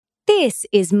This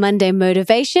is Monday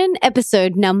Motivation,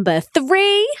 episode number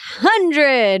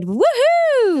 300.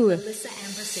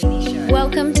 Woohoo!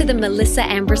 Welcome to the Melissa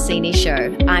Ambrosini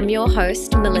Show. I'm your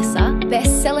host, Melissa,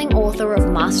 best-selling author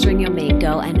of Mastering Your Mean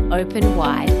Girl and Open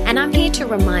Wide. And I'm here to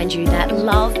remind you that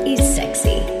love is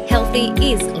sexy, healthy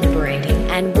is liberating,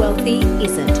 and wealthy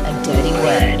isn't a dirty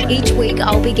word. Each week,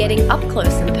 I'll be getting up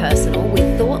close and personal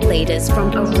with thought leaders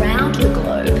from around the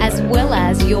globe, as well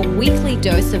as your weekly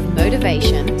dose of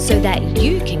motivation so that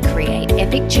you can create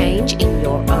epic change in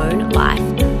your own life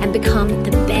and become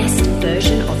the best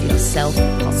version of yourself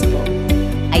possible.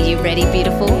 Are you ready,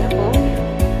 beautiful?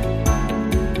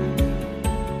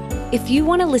 If you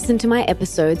want to listen to my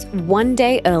episodes one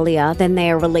day earlier than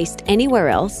they are released anywhere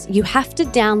else, you have to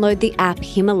download the app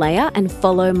Himalaya and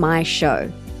follow my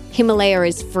show. Himalaya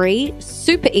is free,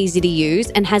 super easy to use,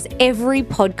 and has every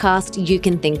podcast you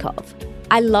can think of.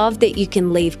 I love that you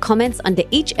can leave comments under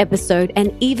each episode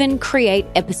and even create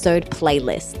episode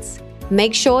playlists.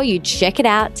 Make sure you check it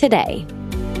out today.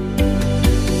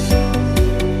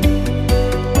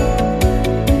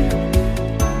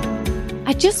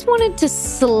 I just wanted to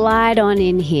slide on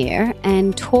in here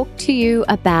and talk to you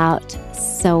about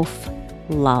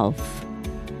self-love.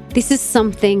 This is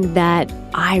something that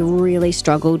I really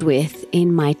struggled with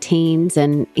in my teens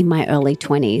and in my early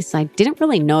 20s. I didn't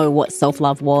really know what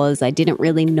self-love was. I didn't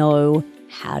really know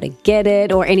how to get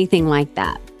it or anything like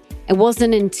that. It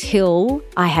wasn't until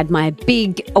I had my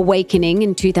big awakening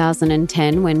in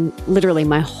 2010 when literally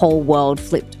my whole world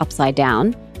flipped upside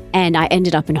down. And I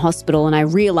ended up in hospital and I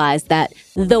realized that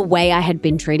the way I had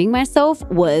been treating myself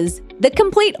was the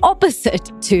complete opposite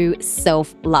to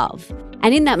self-love.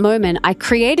 And in that moment, I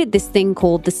created this thing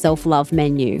called the self-love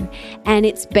menu. And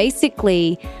it's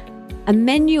basically a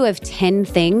menu of 10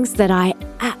 things that I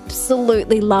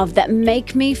absolutely love that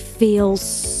make me feel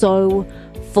so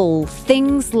full.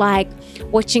 Things like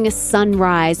watching a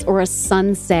sunrise or a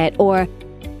sunset, or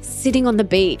sitting on the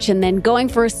beach and then going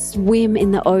for a swim in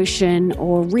the ocean,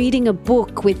 or reading a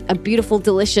book with a beautiful,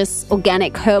 delicious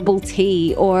organic herbal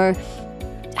tea, or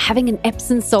having an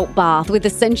Epsom salt bath with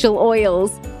essential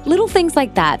oils. Little things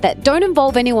like that don't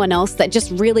involve anyone else, that just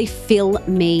really fill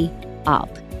me up.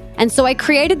 And so I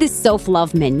created this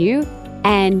self-love menu,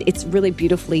 and it's really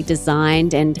beautifully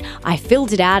designed, and I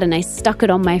filled it out and I stuck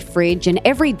it on my fridge, and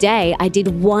every day I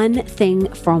did one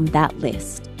thing from that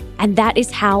list. And that is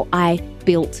how I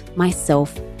built my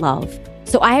self-love.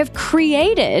 So I have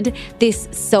created this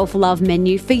self-love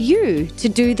menu for you to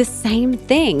do the same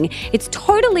thing. It's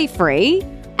totally free,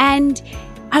 and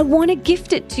I want to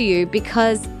gift it to you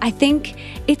because I think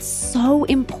it's so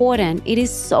important. It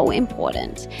is so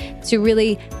important to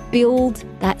really build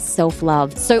that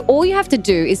self-love. So all you have to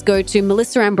do is go to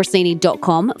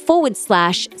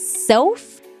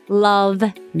melissaambrosini.com/self-love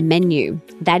menu.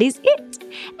 That is it.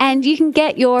 And you can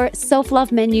get your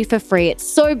self-love menu for free. It's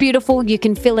so beautiful. You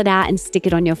can fill it out and stick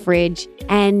it on your fridge.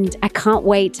 And I can't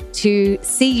wait to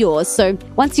see yours. So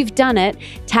once you've done it,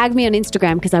 tag me on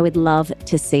Instagram because I would love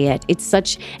to see it. It's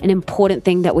such an important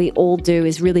thing that we all do,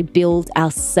 is really build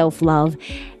our self-love.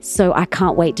 So I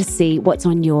can't wait to see what's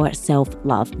on your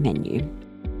self-love menu.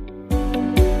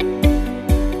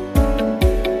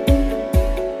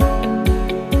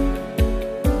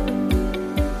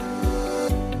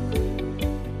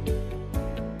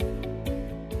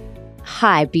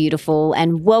 Hi, beautiful,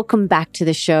 and welcome back to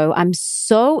the show. I'm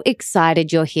so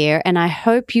excited you're here, and I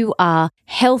hope you are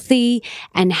healthy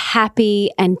and happy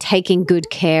and taking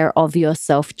good care of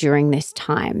yourself during this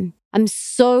time. I'm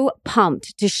so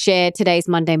pumped to share today's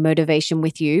Monday Motivation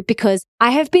with you because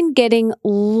I have been getting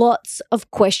lots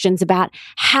of questions about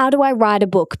how do I write a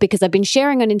book, because I've been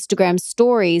sharing on Instagram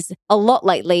stories a lot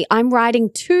lately. I'm writing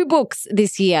 2 books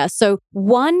this year. So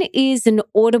one is an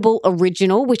Audible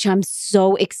original, which I'm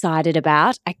so excited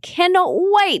about. I cannot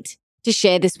wait to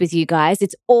share this with you guys.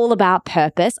 It's all about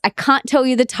purpose. I can't tell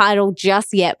you the title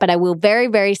just yet, but I will very,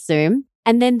 very soon.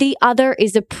 And then the other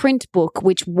is a print book,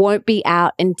 which won't be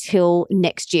out until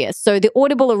next year. So the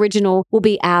Audible original will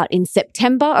be out in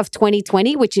September of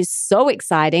 2020, which is so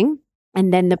exciting.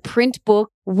 And then the print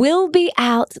book will be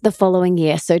out the following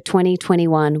year, so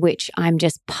 2021, which I'm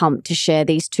just pumped to share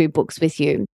these 2 books with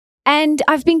you. And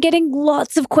I've been getting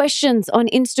lots of questions on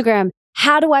Instagram.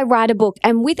 How do I write a book?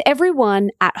 And with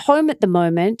everyone at home at the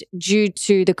moment, due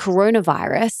to the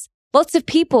coronavirus, lots of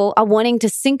people are wanting to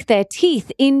sink their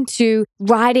teeth into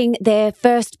writing their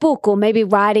first book or maybe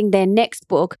writing their next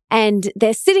book. And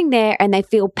they're sitting there and they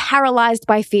feel paralyzed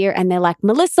by fear. And they're like,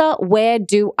 Melissa, where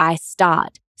do I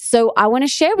start? So I want to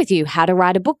share with you how to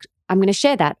write a book. I'm going to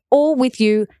share that all with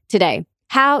you today.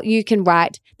 How you can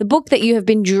write the book that you have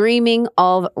been dreaming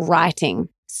of writing.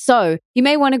 So you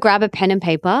may want to grab a pen and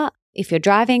paper. If you're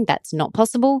driving, that's not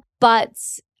possible, but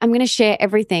I'm going to share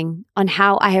everything on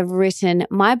how I have written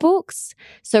my books.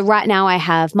 So right now I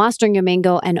have Mastering Your Mean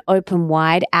Girl and Open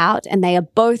Wide out, and they are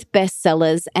both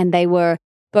bestsellers, and they were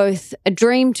both a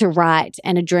dream to write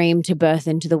and a dream to birth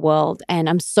into the world. And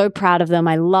I'm so proud of them.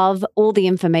 I love all the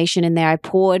information in there. I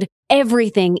poured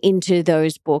everything into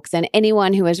those books. And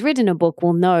anyone who has written a book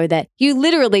will know that you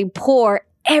literally pour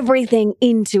everything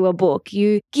into a book.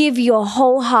 You give your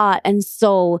whole heart and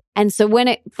soul. And so when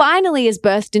it finally is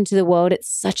birthed into the world, it's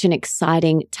such an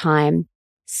exciting time.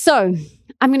 So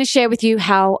I'm going to share with you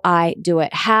how I do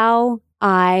it, how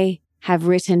I have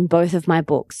written both of my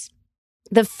books.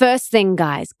 The first thing,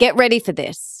 guys, get ready for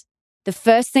this. The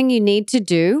first thing you need to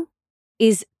do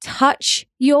is touch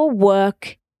your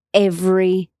work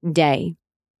every day.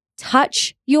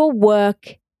 Touch your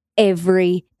work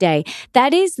every day.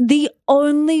 That is the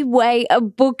only way a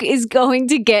book is going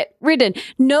to get written.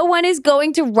 No one is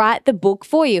going to write the book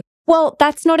for you. Well,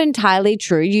 that's not entirely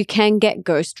true. You can get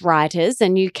ghost writers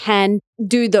and you can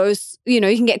do those, you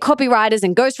can get copywriters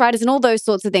and ghost writers and all those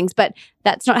sorts of things, but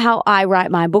that's not how I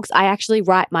write my books. I actually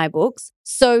write my books.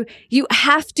 So you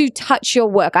have to touch your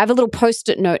work. I have a little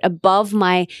post-it note above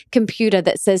my computer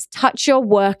that says, touch your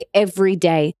work every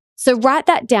day. So write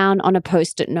that down on a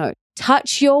post-it note.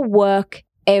 Touch your work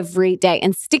every day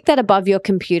and stick that above your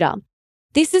computer.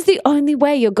 This is the only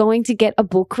way you're going to get a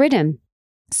book written.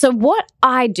 So what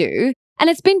I do, and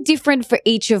it's been different for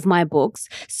each of my books.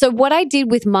 So what I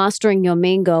did with Mastering Your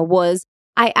Mean Girl was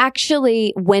I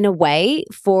actually went away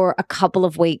for a couple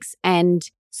of weeks and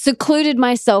secluded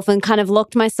myself and kind of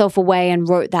locked myself away and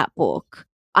wrote that book.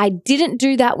 I didn't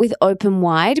do that with Open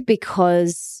Wide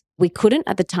because we couldn't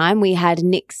at the time. We had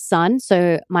Nick's son,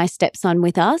 so my stepson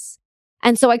with us.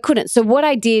 And so I couldn't. So what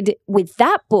I did with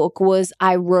that book was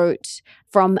I wrote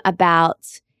from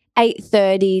about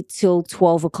 8:30 till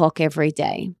 12 o'clock every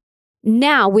day.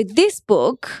 Now with this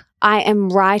book, I am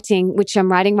writing, which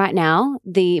I'm writing right now,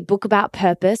 the book about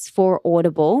purpose for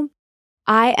Audible.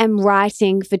 I am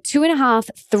writing for 2.5,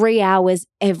 3 hours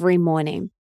every morning.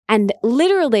 And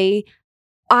literally,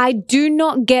 I do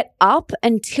not get up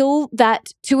until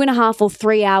that 2.5 or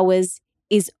 3 hours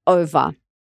is over.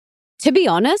 To be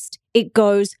honest, it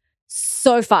goes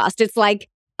so fast. It's like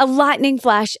a lightning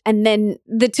flash and then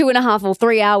the 2.5 or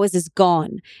 3 hours is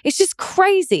gone. It's just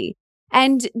crazy.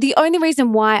 And the only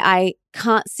reason why I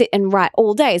can't sit and write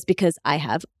all day is because I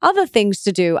have other things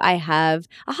to do. I have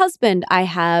a husband. I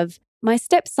have my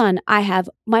stepson. I have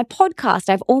my podcast.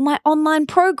 I have all my online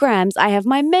programs. I have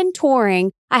my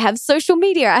mentoring. I have social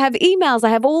media. I have emails. I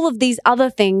have all of these other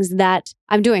things that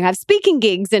I'm doing. I have speaking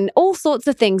gigs and all sorts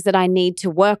of things that I need to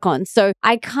work on. So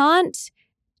I can't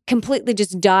completely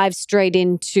just dive straight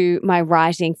into my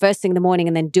writing first thing in the morning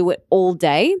and then do it all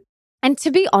day. And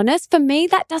to be honest, for me,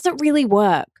 that doesn't really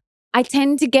work. I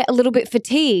tend to get a little bit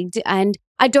fatigued and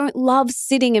I don't love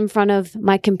sitting in front of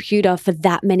my computer for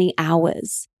that many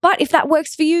hours. But if that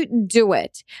works for you, do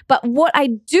it. But what I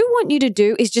do want you to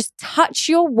do is just touch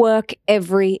your work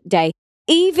every day.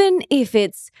 Even if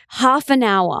it's half an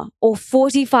hour or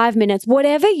 45 minutes,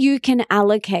 whatever you can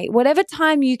allocate, whatever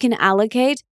time you can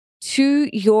allocate to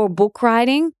your book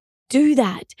writing, do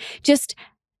that. Just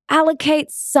allocate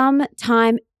some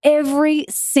time every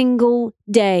single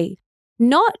day,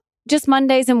 not just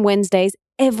Mondays and Wednesdays,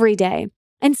 every day.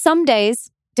 And some days,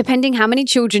 depending how many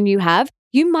children you have,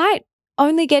 you might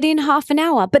only get in half an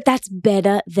hour, but that's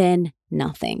better than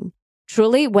nothing.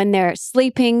 Truly, when they're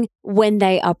sleeping, when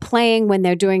they are playing, when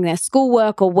they're doing their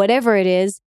schoolwork or whatever it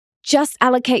is, just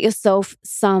allocate yourself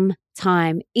some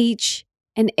time each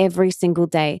and every single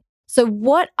day. So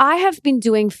what I have been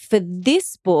doing for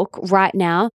this book right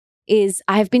now is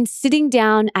I have been sitting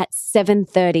down at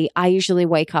 7:30. I usually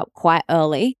wake up quite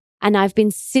early. And I've been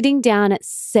sitting down at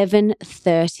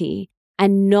 7:30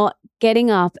 and not getting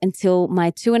up until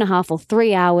my 2.5 or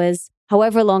 3 hours,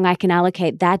 however long I can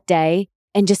allocate that day,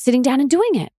 and just sitting down and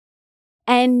doing it.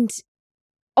 And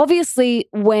obviously,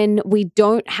 when we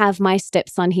don't have my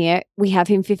stepson here, we have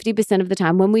him 50% of the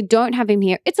time. When we don't have him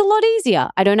here, it's a lot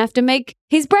easier. I don't have to make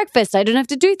his breakfast. I don't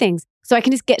have to do things. So I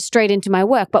can just get straight into my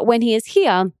work. But when he is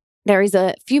here, there is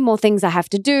a few more things I have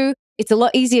to do. It's a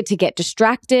lot easier to get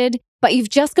distracted. But you've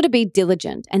just got to be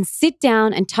diligent and sit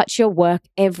down and touch your work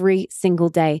every single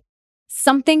day.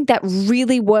 Something that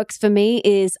really works for me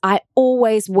is I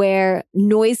always wear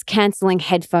noise-canceling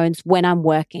headphones when I'm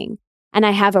working. And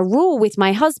I have a rule with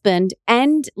my husband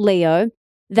and Leo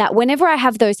that whenever I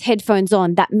have those headphones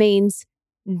on, that means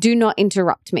do not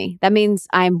interrupt me. That means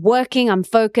I'm working, I'm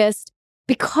focused,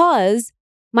 because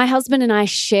my husband and I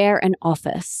share an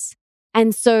office.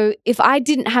 And so if I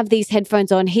didn't have these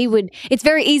headphones on, it's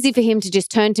very easy for him to just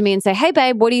turn to me and say, hey,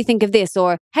 babe, what do you think of this?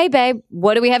 Or, hey, babe,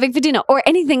 what are we having for dinner? Or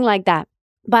anything like that.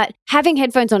 But having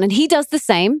headphones on, and he does the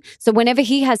same. So whenever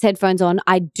he has headphones on,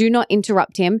 I do not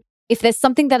interrupt him. If there's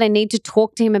something that I need to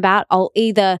talk to him about, I'll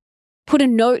either put a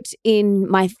note in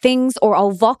my things or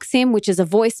I'll vox him, which is a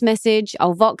voice message.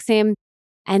 I'll vox him.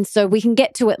 And so we can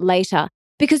get to it later,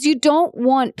 because you don't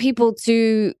want people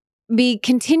to be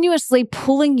continuously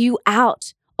pulling you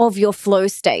out of your flow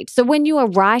state. So when you are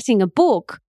writing a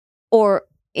book, or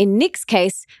in Nick's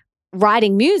case,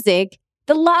 writing music,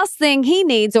 the last thing he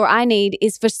needs or I need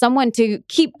is for someone to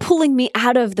keep pulling me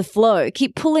out of the flow,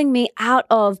 keep pulling me out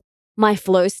of my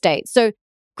flow state. So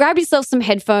grab yourself some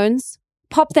headphones,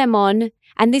 pop them on,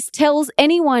 and this tells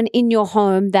anyone in your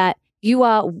home that you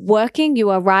are working, you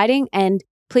are writing, and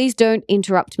please don't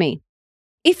interrupt me.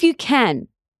 If you can,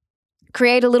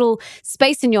 create a little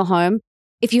space in your home.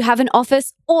 If you have an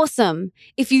office, awesome.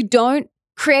 If you don't,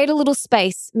 create a little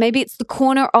space. Maybe it's the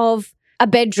corner of a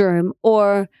bedroom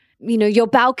or your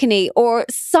balcony or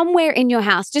somewhere in your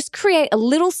house. Just create a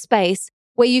little space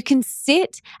where you can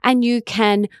sit and you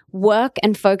can work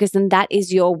and focus, and that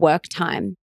is your work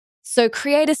time. So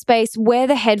create a space, wear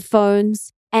the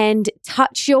headphones, and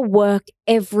touch your work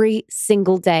every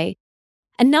single day.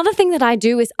 Another thing that I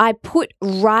do is I put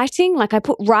writing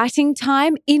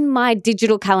time in my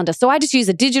digital calendar. So I just use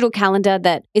a digital calendar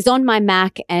that is on my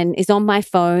Mac and is on my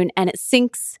phone, and it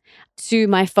syncs to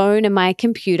my phone and my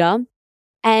computer.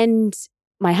 And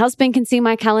my husband can see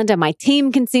my calendar. My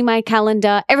team can see my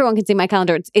calendar. Everyone can see my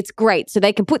calendar. It's great. So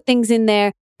they can put things in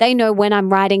there. They know when I'm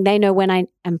writing. They know when I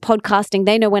am podcasting.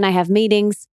 They know when I have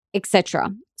meetings,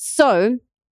 etc. So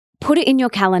put it in your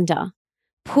calendar.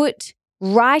 Put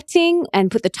writing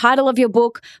and put the title of your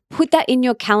book, put that in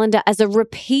your calendar as a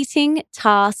repeating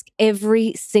task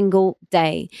every single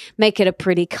day. Make it a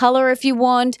pretty color if you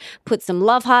want. Put some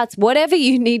love hearts, whatever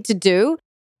you need to do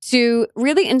to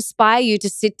really inspire you to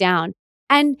sit down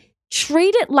and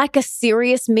treat it like a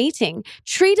serious meeting.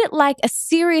 Treat it like a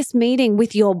serious meeting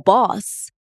with your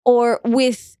boss or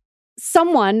with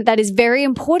someone that is very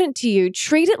important to you.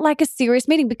 Treat it like a serious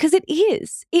meeting, because it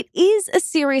is. It is a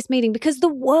serious meeting, because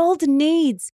the world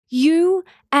needs you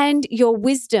and your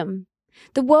wisdom.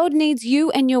 The world needs you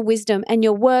and your wisdom and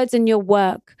your words and your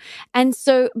work. And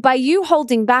so by you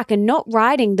holding back and not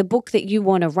writing the book that you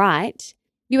want to write,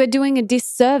 you are doing a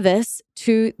disservice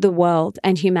to the world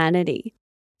and humanity.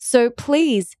 So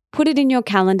please put it in your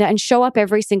calendar and show up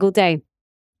every single day.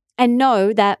 And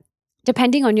know that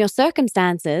depending on your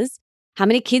circumstances, how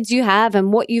many kids you have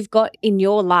and what you've got in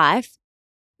your life,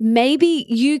 maybe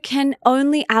you can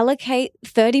only allocate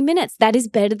 30 minutes. That is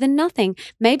better than nothing.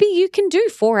 Maybe you can do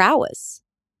 4 hours.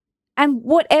 And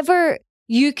whatever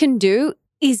you can do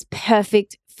is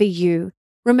perfect for you.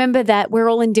 Remember that we're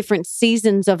all in different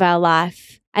seasons of our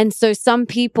life. And so some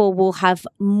people will have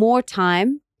more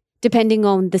time depending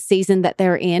on the season that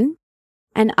they're in,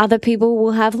 and other people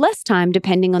will have less time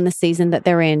depending on the season that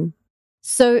they're in.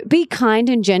 So be kind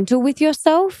and gentle with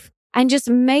yourself, and just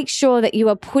make sure that you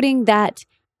are putting that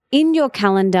in your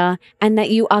calendar and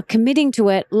that you are committing to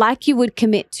it like you would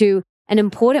commit to an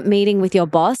important meeting with your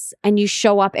boss, and you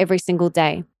show up every single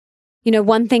day.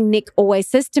 One thing Nick always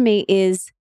says to me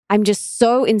is, I'm just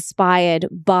so inspired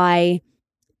by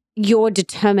your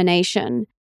determination,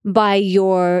 by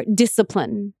your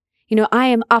discipline. I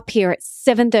am up here at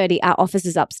 7:30. Our office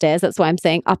is upstairs. That's why I'm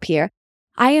saying up here.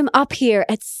 I am up here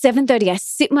at 7:30. I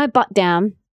sit my butt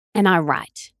down and I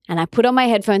write, and I put on my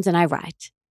headphones and I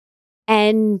write.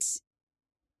 And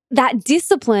that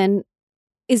discipline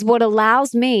is what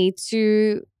allows me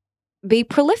to be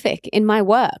prolific in my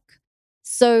work.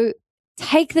 So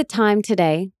take the time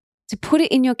today to put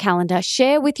it in your calendar,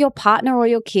 share with your partner or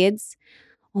your kids,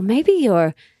 or maybe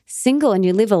you're single and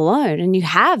you live alone and you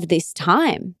have this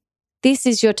time. This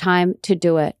is your time to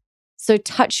do it. So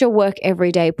touch your work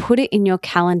every day, put it in your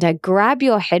calendar, grab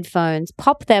your headphones,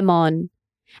 pop them on,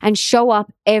 and show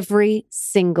up every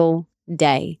single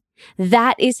day.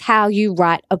 That is how you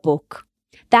write a book.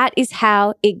 That is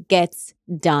how it gets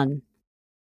done.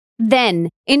 Then,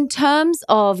 in terms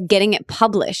of getting it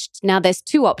published, now there's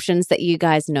 2 options that you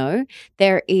guys know.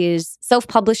 There is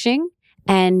self-publishing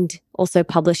and also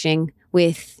publishing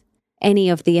with any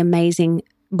of the amazing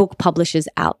book publishers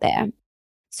out there.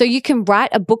 So you can write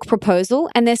a book proposal,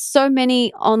 and there's so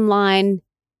many online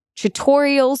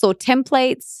tutorials or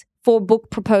templates for book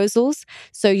proposals,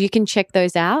 so you can check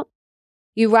those out.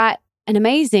 You write an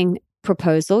amazing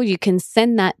proposal. You can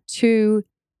send that to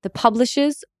the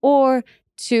publishers or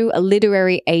to a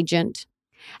literary agent.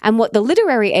 And what the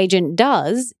literary agent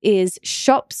does is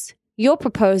shops your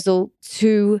proposal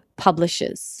to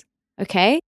publishers.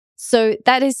 Okay. So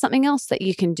that is something else that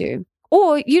you can do.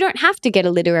 Or you don't have to get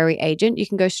a literary agent. You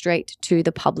can go straight to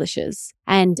the publishers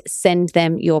and send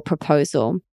them your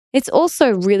proposal. It's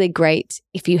also really great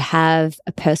if you have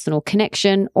a personal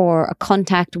connection or a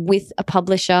contact with a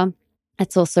publisher.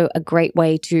 It's also a great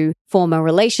way to form a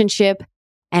relationship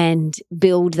and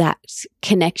build that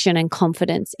connection and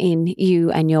confidence in you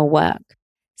and your work.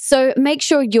 So make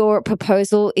sure your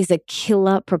proposal is a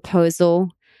killer proposal.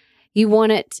 You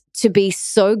want it to be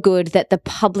so good that the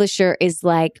publisher is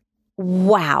like,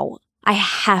 wow, I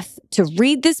have to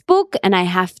read this book and I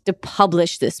have to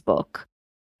publish this book.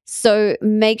 So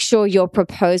make sure your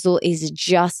proposal is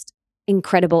just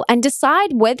incredible and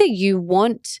decide whether you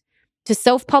want to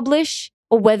self-publish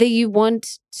or whether you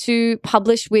want to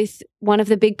publish with one of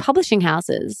the big publishing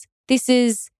houses. This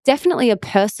is definitely a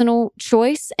personal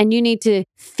choice and you need to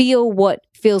feel what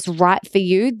feels right for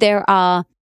you. There are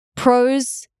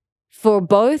pros for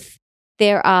both.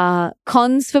 There are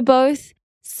cons for both.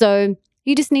 So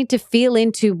you just need to feel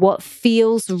into what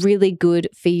feels really good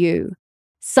for you.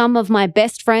 Some of my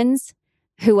best friends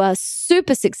who are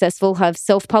super successful have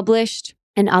self-published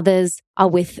and others are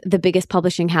with the biggest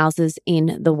publishing houses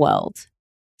in the world.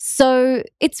 So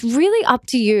it's really up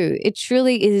to you. It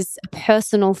truly is a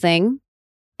personal thing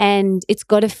and it's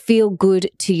got to feel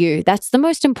good to you. That's the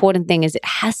most important thing, is it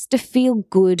has to feel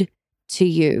good to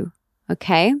you.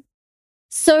 Okay?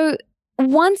 So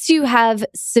once you have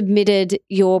submitted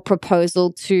your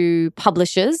proposal to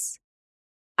publishers,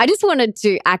 I just wanted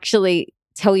to actually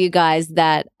tell you guys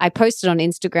that I posted on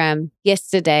Instagram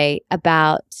yesterday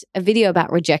about a video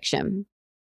about rejection.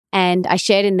 And I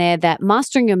shared in there that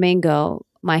Mastering Your Mean Girl,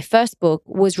 my first book,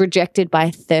 was rejected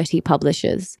by 30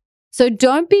 publishers. So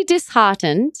don't be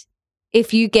disheartened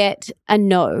if you get a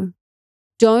no.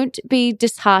 Don't be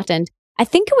disheartened. I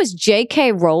think it was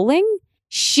J.K. Rowling.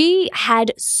 She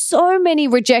had so many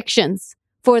rejections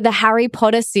for the Harry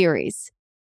Potter series.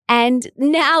 And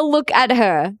now look at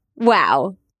her.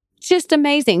 Wow. Just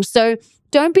amazing. So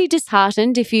don't be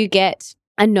disheartened if you get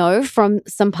a no from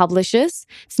some publishers.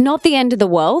 It's not the end of the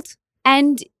world.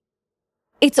 And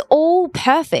it's all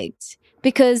perfect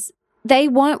because they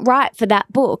weren't right for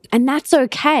that book. And that's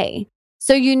okay.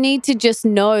 So you need to just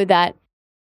know that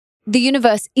the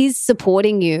universe is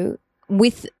supporting you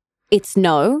with its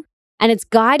no, and it's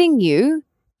guiding you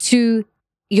to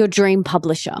your dream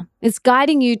publisher. It's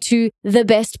guiding you to the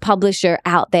best publisher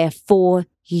out there for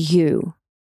you.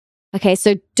 Okay,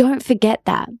 so don't forget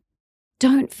that.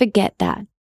 Don't forget that.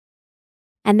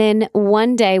 And then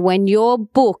one day when your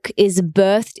book is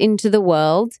birthed into the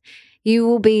world, you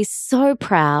will be so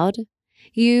proud.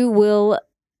 You will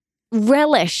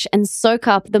relish and soak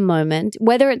up the moment,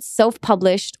 whether it's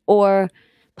self-published or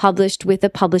published with a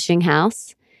publishing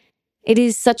house. It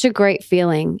is such a great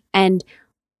feeling. And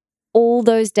all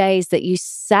those days that you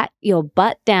sat your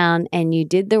butt down and you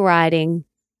did the writing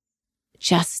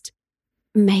just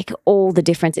make all the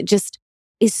difference. It just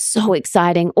is so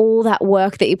exciting. All that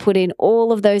work that you put in,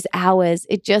 all of those hours,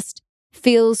 it just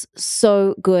feels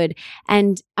so good.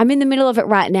 And I'm in the middle of it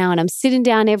right now and I'm sitting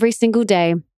down every single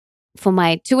day for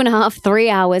my 2.5, 3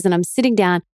 hours, and I'm sitting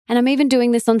down and I'm even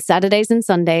doing this on Saturdays and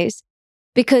Sundays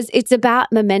because it's about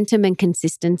momentum and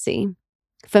consistency.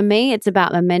 For me, it's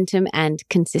about momentum and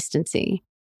consistency.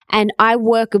 And I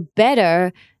work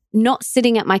better not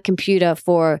sitting at my computer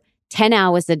for 10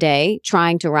 hours a day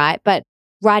trying to write, but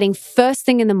writing first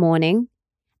thing in the morning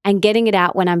and getting it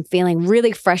out when I'm feeling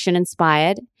really fresh and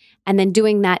inspired, and then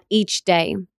doing that each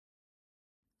day.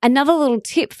 Another little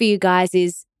tip for you guys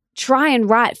is try and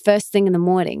write first thing in the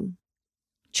morning.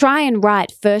 Try and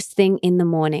write first thing in the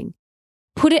morning.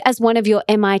 Put it as one of your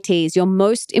MITs, your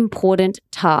most important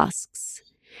tasks.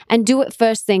 And do it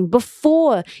first thing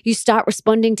before you start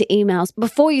responding to emails,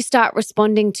 before you start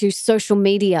responding to social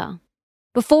media,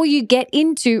 before you get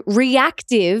into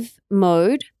reactive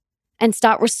mode and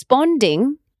start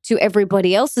responding to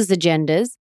everybody else's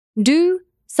agendas. Do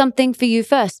something for you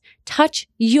first. Touch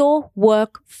your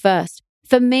work first.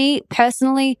 For me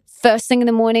personally, first thing in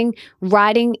the morning,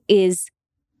 writing is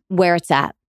where it's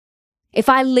at. If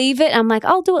I leave it, I'm like,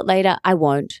 I'll do it later. I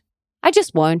won't. I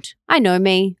just won't. I know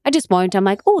me. I just won't. I'm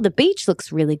like, oh, the beach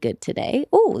looks really good today.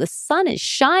 Oh, the sun is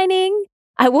shining.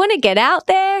 I want to get out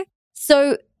there.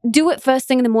 So do it first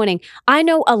thing in the morning. I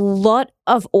know a lot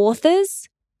of authors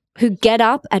who get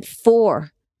up at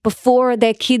 4 before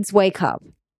their kids wake up,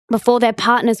 before their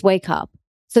partners wake up.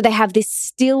 So they have this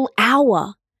still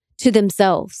hour to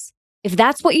themselves. If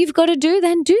that's what you've got to do,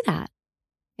 then do that.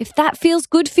 If that feels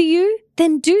good for you,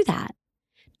 then do that.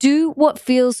 Do what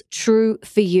feels true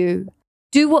for you.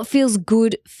 Do what feels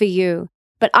good for you.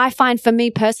 But I find for me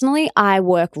personally, I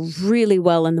work really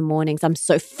well in the mornings. I'm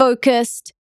so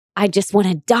focused. I just want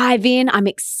to dive in. I'm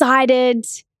excited.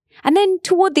 And then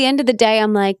toward the end of the day,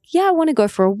 I'm like, yeah, I want to go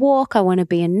for a walk. I want to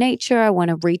be in nature. I want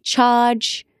to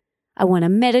recharge. I want to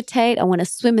meditate. I want to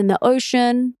swim in the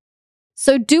ocean.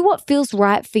 So do what feels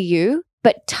right for you,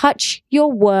 but touch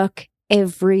your work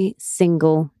every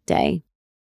single day.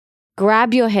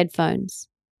 Grab your headphones.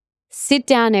 Sit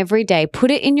down every day. Put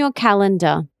it in your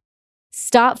calendar.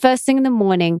 Start first thing in the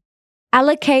morning.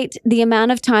 Allocate the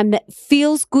amount of time that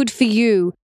feels good for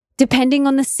you, depending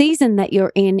on the season that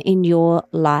you're in your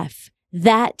life.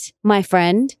 That, my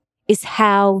friend, is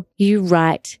how you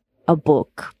write a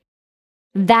book.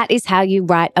 That is how you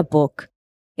write a book.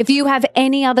 If you have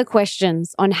any other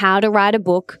questions on how to write a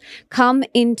book, come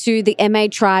into the MA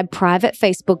Tribe private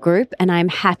Facebook group and I'm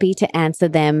happy to answer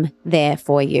them there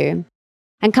for you.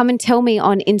 And come and tell me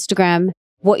on Instagram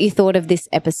what you thought of this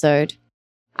episode.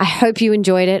 I hope you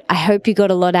enjoyed it. I hope you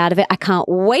got a lot out of it. I can't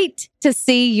wait to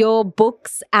see your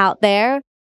books out there.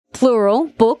 Plural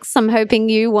books. I'm hoping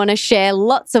you want to share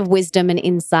lots of wisdom and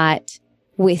insight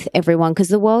with everyone because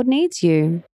the world needs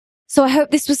you. So I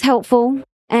hope this was helpful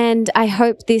and I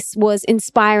hope this was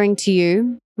inspiring to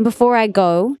you. Before I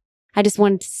go, I just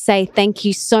wanted to say thank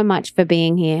you so much for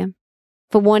being here,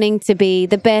 for wanting to be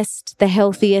the best, the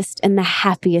healthiest, and the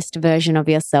happiest version of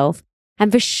yourself,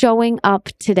 and for showing up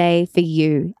today for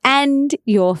you and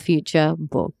your future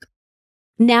book.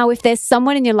 Now, if there's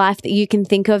someone in your life that you can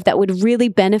think of that would really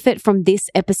benefit from this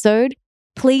episode,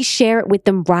 please share it with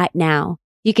them right now.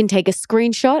 You can take a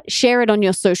screenshot, share it on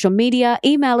your social media,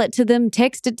 email it to them,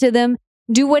 text it to them,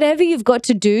 do whatever you've got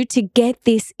to do to get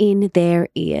this in their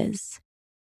ears.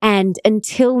 And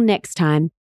until next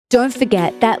time, don't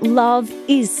forget that love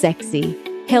is sexy,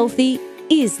 healthy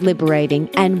is liberating,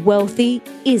 and wealthy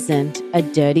isn't a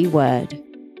dirty word.